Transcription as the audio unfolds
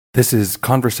This is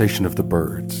Conversation of the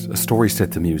Birds, a story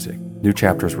set to music, new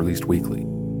chapters released weekly,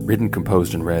 written,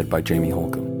 composed, and read by Jamie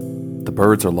Holcomb. The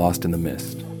birds are lost in the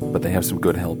mist, but they have some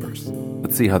good helpers.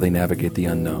 Let's see how they navigate the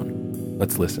unknown.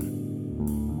 Let's listen.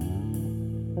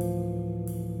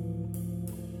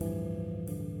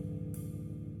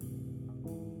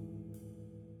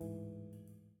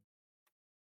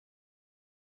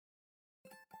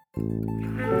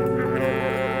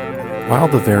 While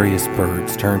the various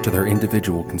birds turned to their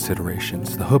individual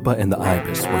considerations, the hoopoe and the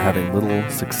ibis were having little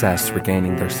success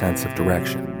regaining their sense of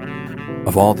direction.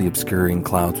 Of all the obscuring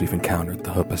clouds we've encountered,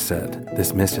 the hoopoe said,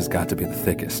 this mist has got to be the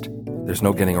thickest. There's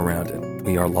no getting around it.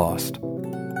 We are lost.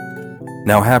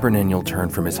 Now Habernaniel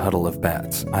turned from his huddle of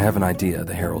bats. I have an idea,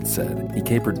 the herald said. He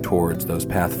capered towards those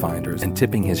pathfinders, and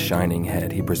tipping his shining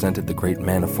head, he presented the great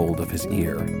manifold of his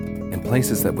ear. In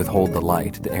places that withhold the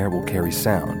light, the air will carry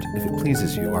sound. If it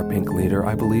pleases you, our pink leader,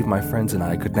 I believe my friends and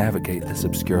I could navigate this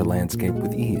obscure landscape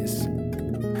with ease.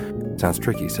 Sounds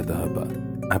tricky, said the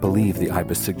hoopoe. I believe, the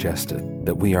ibis suggested,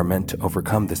 that we are meant to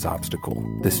overcome this obstacle.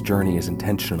 This journey is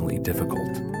intentionally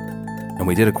difficult. And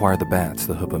we did acquire the bats,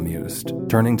 the hoopoe mused.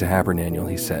 Turning to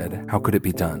Habernaniel, he said, how could it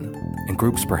be done? In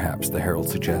groups, perhaps, the herald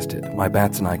suggested. My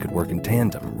bats and I could work in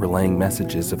tandem, relaying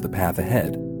messages of the path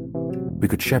ahead. We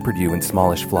could shepherd you in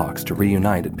smallish flocks to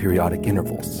reunite at periodic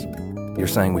intervals. You're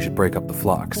saying we should break up the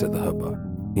flock, said the hoopoe.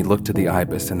 He looked to the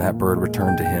ibis, and that bird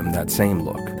returned to him that same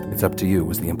look. It's up to you,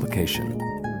 was the implication.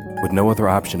 With no other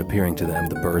option appearing to them,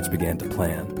 the birds began to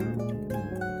plan.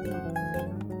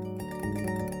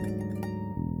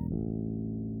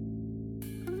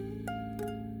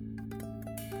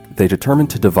 They determined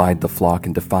to divide the flock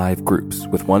into 5 groups,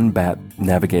 with one bat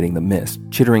navigating the mist,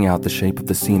 chittering out the shape of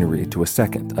the scenery to a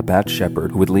second, a bat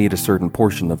shepherd who would lead a certain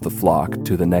portion of the flock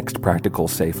to the next practical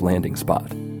safe landing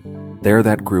spot. There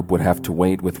that group would have to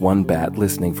wait with one bat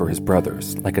listening for his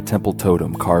brothers, like a temple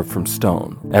totem carved from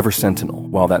stone, ever sentinel,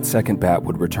 while that second bat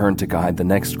would return to guide the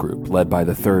next group, led by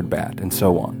the third bat, and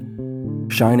so on.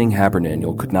 Shining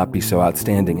Habernaniel could not be so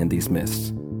outstanding in these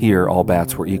mists. Here all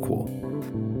bats were equal.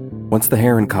 Once the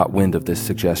heron caught wind of this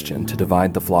suggestion to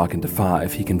divide the flock into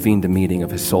 5, he convened a meeting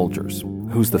of his soldiers.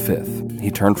 Who's the 5th?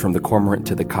 He turned from the cormorant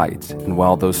to the kite, and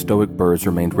while those stoic birds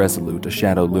remained resolute, a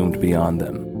shadow loomed beyond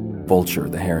them. Vulture,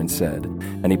 the heron said,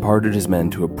 and he parted his men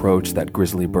to approach that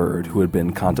grisly bird who had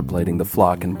been contemplating the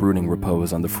flock in brooding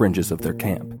repose on the fringes of their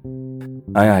camp.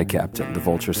 Aye, aye, Captain, the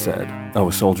vulture said. Oh,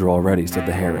 a soldier already, said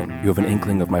the heron. You have an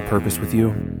inkling of my purpose with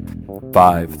you?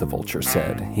 5, the vulture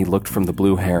said. He looked from the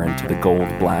blue heron to the gold,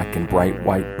 black, and bright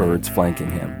white birds flanking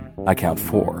him. I count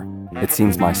 4. It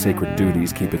seems my sacred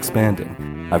duties keep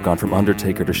expanding. I've gone from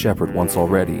undertaker to shepherd once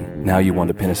already. Now you want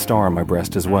to pin a star on my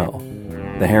breast as well.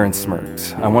 The heron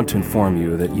smirked. I want to inform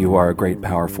you that you are a great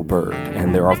powerful bird,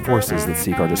 and there are forces that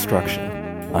seek our destruction.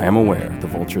 I am aware, the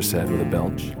vulture said with a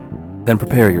belch. Then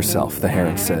prepare yourself, the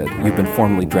heron said. You've been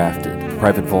formally drafted.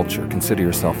 Private Vulture, consider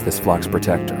yourself this flock's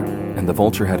protector. And the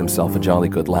vulture had himself a jolly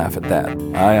good laugh at that.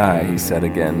 Aye, aye, he said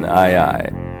again, aye,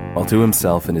 aye. While to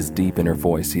himself in his deep inner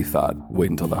voice he thought, wait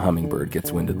until the hummingbird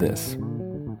gets wind of this.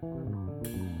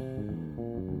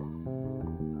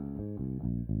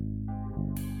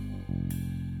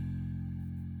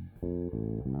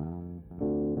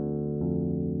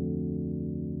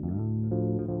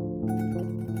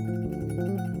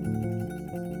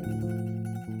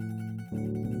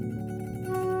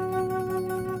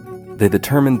 They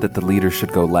determined that the leader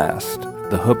should go last.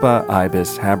 The hoopoe,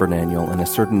 ibis, Habernaniel, and a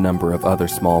certain number of other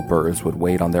small birds would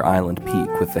wait on their island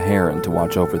peak with the heron to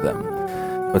watch over them.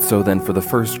 But so then for the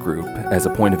first group, as a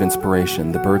point of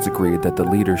inspiration, the birds agreed that the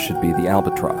leader should be the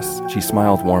albatross. She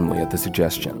smiled warmly at the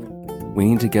suggestion. We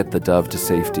need to get the dove to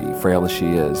safety, frail as she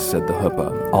is, said the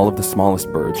hoopoe. All of the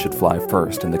smallest birds should fly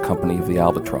first in the company of the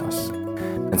albatross.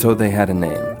 And so they had a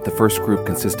name. The first group,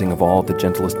 consisting of all the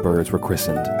gentlest birds, were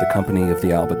christened the Company of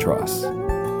the Albatross.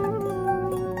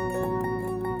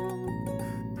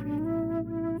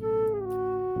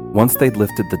 Once they'd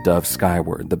lifted the dove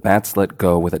skyward, the bats let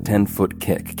go with a 10-foot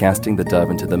kick, casting the dove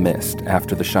into the mist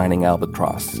after the shining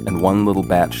albatross, and one little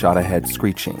bat shot ahead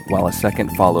screeching, while a second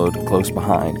followed close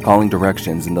behind, calling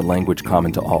directions in the language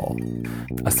common to all.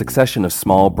 A succession of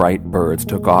small, bright birds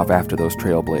took off after those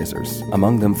trailblazers.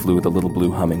 Among them flew the little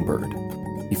blue hummingbird.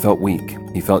 He felt weak.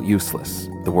 He felt useless.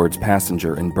 The words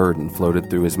passenger and burden floated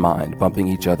through his mind, bumping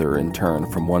each other in turn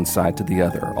from one side to the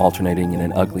other, alternating in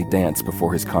an ugly dance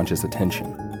before his conscious attention.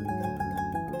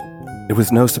 It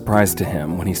was no surprise to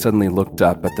him when he suddenly looked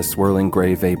up at the swirling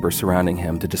gray vapor surrounding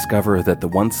him to discover that the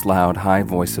once loud, high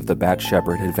voice of the bat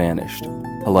shepherd had vanished.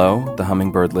 Hello? The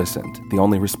hummingbird listened. The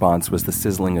only response was the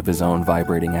sizzling of his own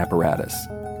vibrating apparatus.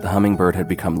 the hummingbird had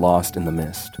become lost in the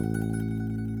mist.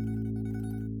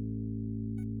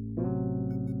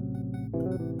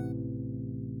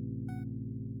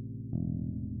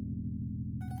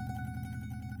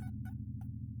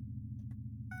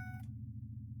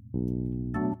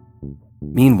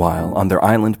 Meanwhile, on their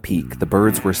island peak, the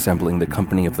birds were assembling the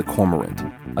company of the cormorant.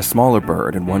 A smaller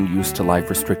bird and one used to life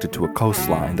restricted to a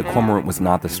coastline, the cormorant was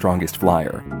not the strongest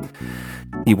flyer.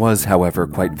 He was, however,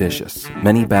 quite vicious.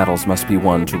 Many battles must be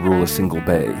won to rule a single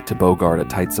bay, to bogart a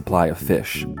tight supply of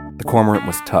fish. The cormorant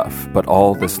was tough, but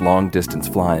all this long-distance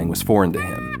flying was foreign to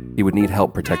him. He would need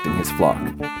help protecting his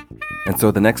flock. And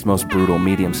so the next most brutal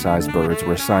medium-sized birds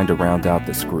were assigned to round out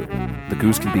this group. The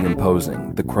goose could be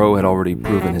imposing. The crow had already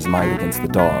proven his might against the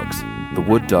dogs. The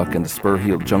wood duck and the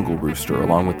spur-heeled jungle rooster,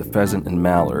 along with the pheasant and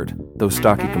mallard, those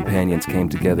stocky companions came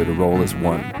together to roll as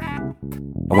one.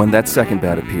 And when that second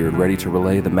bat appeared, ready to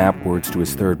relay the map words to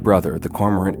his third brother, the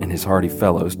cormorant and his hardy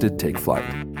fellows did take flight.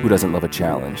 Who doesn't love a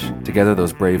challenge? Together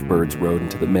those brave birds rode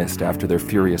into the mist after their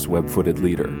furious web-footed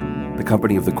leader. The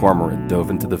company of the cormorant dove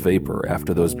into the vapor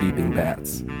after those beeping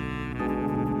bats.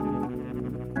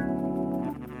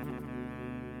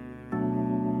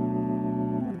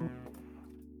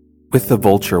 With the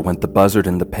vulture went the buzzard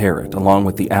and the parrot, along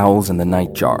with the owls and the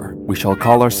nightjar. We shall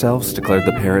call ourselves, declared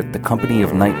the parrot, the company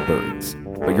of night birds.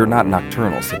 But you're not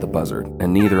nocturnal, said the buzzard,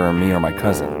 and neither are me or my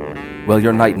cousin. Well,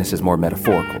 your nightness is more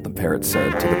metaphorical, the parrot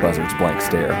said to the buzzard's blank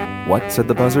stare. What, said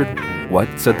the buzzard? What,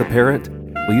 said the parrot?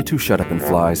 Will you two shut up and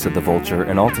fly, said the vulture,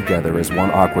 and all together as one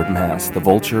awkward mass, the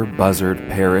vulture, buzzard,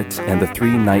 parrot, and the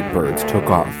three night birds took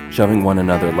off, shoving one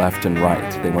another left and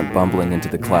right. They went bumbling into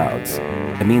the clouds.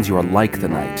 It means you are like the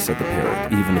night, said the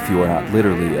parrot, even if you are not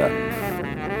literally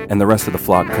And the rest of the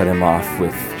flock cut him off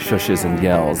with shushes and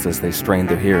yells as they strained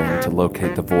their hearing to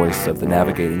locate the voice of the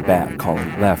navigating bat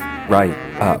calling left, right,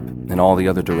 up, and all the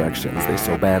other directions they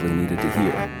so badly needed to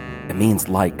hear. It means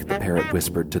like, the parrot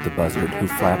whispered to the buzzard, who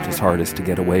flapped his hardest to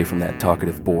get away from that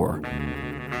talkative boar.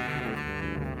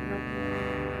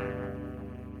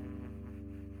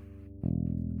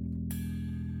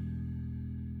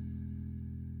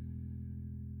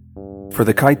 For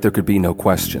the kite there could be no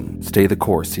question. Stay the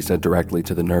course, he said directly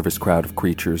to the nervous crowd of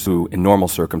creatures who, in normal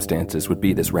circumstances, would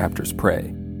be this raptor's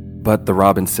prey. But the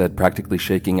robin said, practically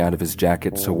shaking out of his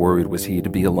jacket, so worried was he to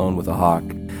be alone with a hawk,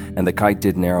 and the kite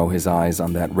did narrow his eyes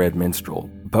on that red minstrel.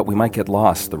 But we might get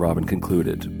lost, the robin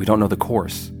concluded. We don't know the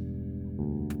course.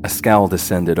 A scowl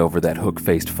descended over that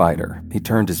hook-faced fighter. He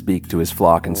turned his beak to his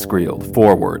flock and squealed,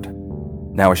 "Forward!"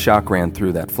 Now a shock ran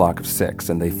through that flock of 6,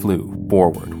 and they flew,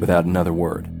 forward, without another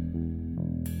word.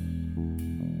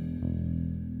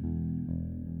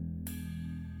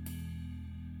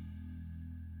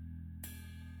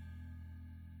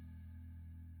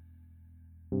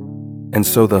 And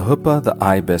so the hoopoe, the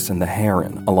ibis, and the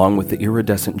heron, along with the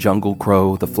iridescent jungle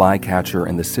crow, the flycatcher,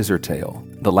 and the scissortail,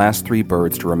 the last 3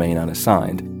 birds to remain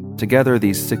unassigned, together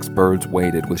these 6 birds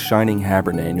waited with shining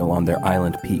haberdaniel on their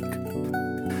island peak.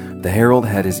 The herald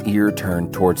had his ear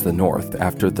turned towards the north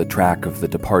after the track of the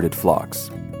departed flocks.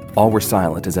 All were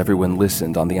silent as everyone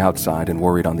listened on the outside and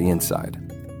worried on the inside.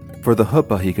 For the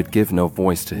hoopoe he could give no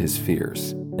voice to his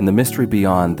fears. In the mystery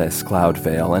beyond this cloud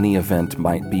veil, any event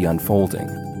might be unfolding.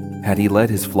 Had he led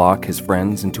his flock, his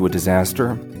friends, into a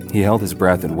disaster? He held his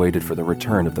breath and waited for the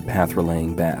return of the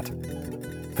path-relaying bat.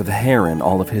 For the heron,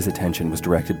 all of his attention was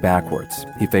directed backwards.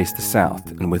 He faced the south,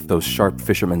 and with those sharp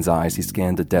fisherman's eyes he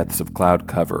scanned the depths of cloud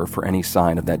cover for any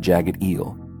sign of that jagged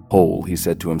eel. Whole, he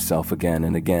said to himself again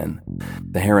and again.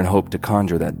 The heron hoped to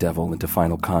conjure that devil into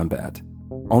final combat.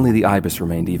 Only the ibis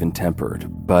remained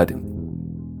even-tempered,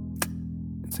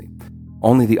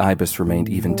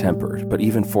 but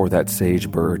even for that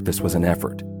sage bird, this was an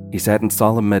effort. He sat in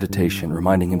solemn meditation,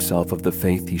 reminding himself of the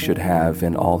faith he should have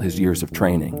in all his years of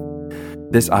training.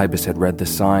 This ibis had read the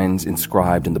signs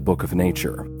inscribed in the book of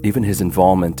nature. Even his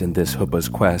involvement in this hoopoe's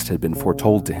quest had been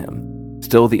foretold to him.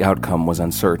 Still, the outcome was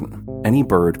uncertain. Any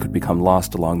bird could become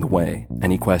lost along the way.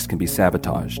 Any quest can be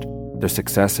sabotaged. Their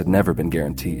success had never been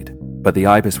guaranteed. But the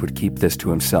ibis would keep this to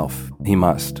himself. He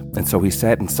must, and so he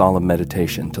sat in solemn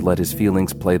meditation to let his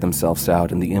feelings play themselves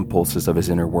out in the impulses of his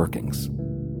inner workings.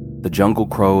 The jungle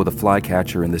crow, the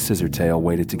flycatcher, and the scissortail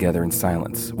waited together in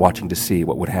silence, watching to see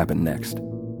what would happen next.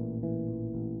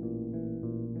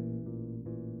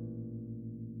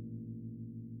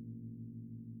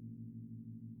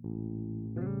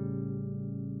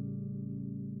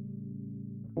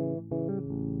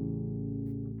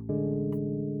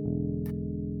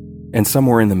 And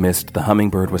somewhere in the mist, the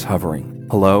hummingbird was hovering.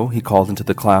 "Hello?" he called into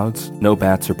the clouds. No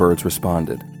bats or birds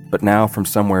responded. But now, from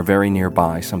somewhere very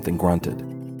nearby, something grunted.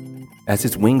 As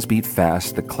its wings beat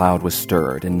fast, the cloud was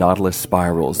stirred. In nautilus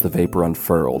spirals, the vapor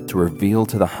unfurled to reveal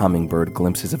to the hummingbird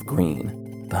glimpses of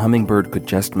green. The hummingbird could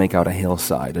just make out a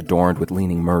hillside adorned with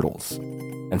leaning myrtles.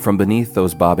 And from beneath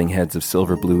those bobbing heads of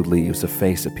silver-blued leaves, a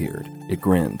face appeared. It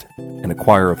grinned, and a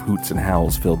choir of hoots and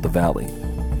howls filled the valley.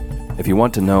 If you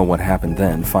want to know what happened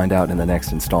then, find out in the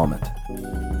next installment.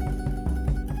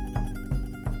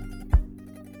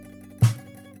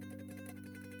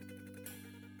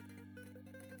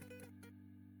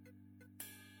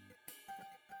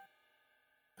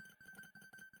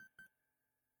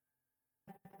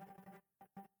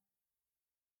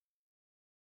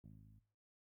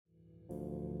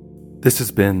 This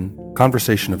has been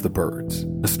Conversation of the Birds,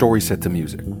 a story set to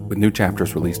music, with new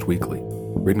chapters released weekly.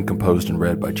 Written, composed, and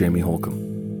read by Jamie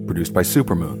Holcomb. Produced by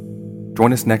Supermoon.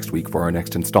 Join us next week for our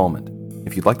next installment.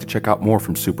 If you'd like to check out more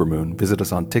from Supermoon, visit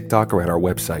us on TikTok or at our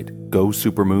website,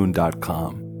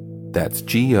 gosupermoon.com. That's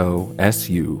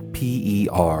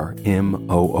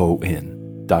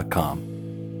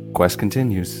GOSUPERMOON.com. Quest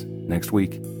continues next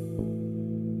week.